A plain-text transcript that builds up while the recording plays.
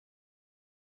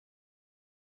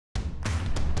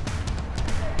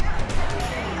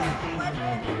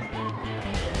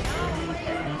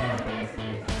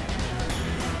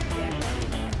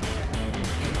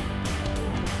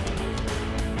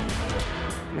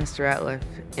Mr. Ratliff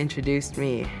introduced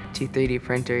me to 3D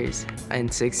printers in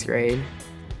 6th grade,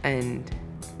 and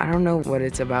I don't know what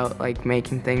it's about, like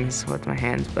making things with my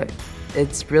hands, but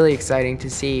it's really exciting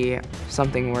to see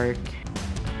something work.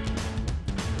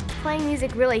 Playing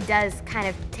music really does kind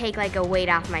of take like a weight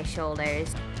off my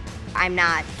shoulders. I'm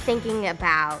not thinking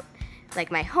about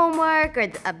like my homework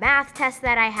or a math test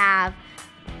that I have.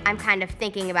 I'm kind of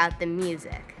thinking about the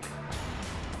music.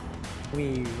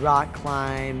 We rock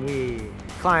climb, we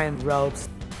climb ropes.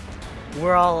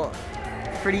 We're all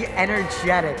pretty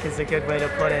energetic is a good way to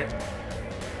put it.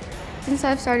 Since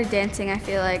I've started dancing, I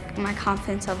feel like my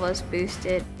confidence level is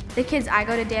boosted. The kids I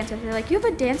go to dance with, they're like, "You have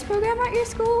a dance program at your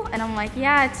school?" And I'm like,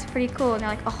 "Yeah, it's pretty cool." And they're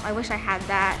like, "Oh, I wish I had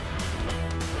that."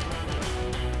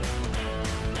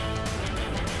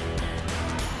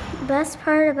 The best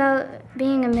part about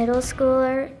being a middle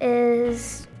schooler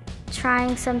is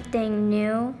trying something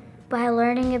new. By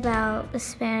learning about the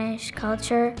Spanish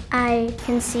culture, I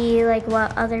can see like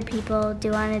what other people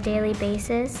do on a daily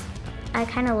basis. I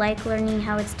kind of like learning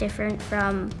how it's different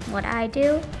from what I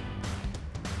do.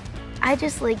 I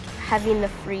just like having the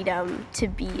freedom to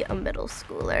be a middle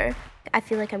schooler. I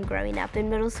feel like I'm growing up in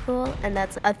middle school, and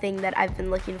that's a thing that I've been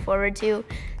looking forward to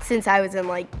since I was in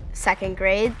like 2nd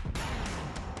grade.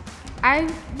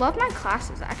 I love my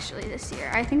classes actually this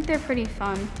year. I think they're pretty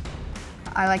fun.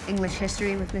 I like English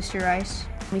history with Mr. Rice.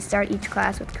 We start each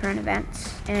class with current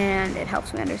events, and it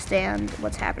helps me understand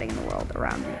what's happening in the world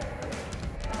around me.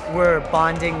 We're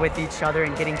bonding with each other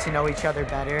and getting to know each other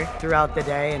better throughout the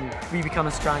day, and we become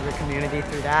a stronger community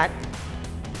through that.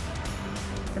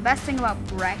 The best thing about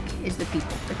Breck is the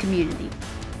people, the community.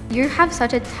 You have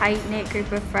such a tight-knit group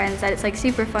of friends that it's like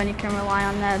super fun. You can rely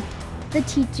on them. The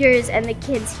teachers and the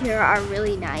kids here are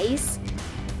really nice.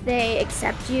 They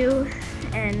accept you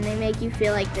and they make you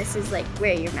feel like this is like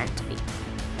where you're meant to be.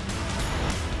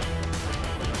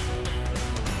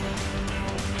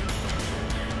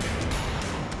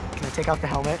 Can I take off the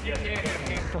helmet?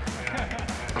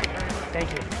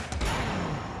 Thank you.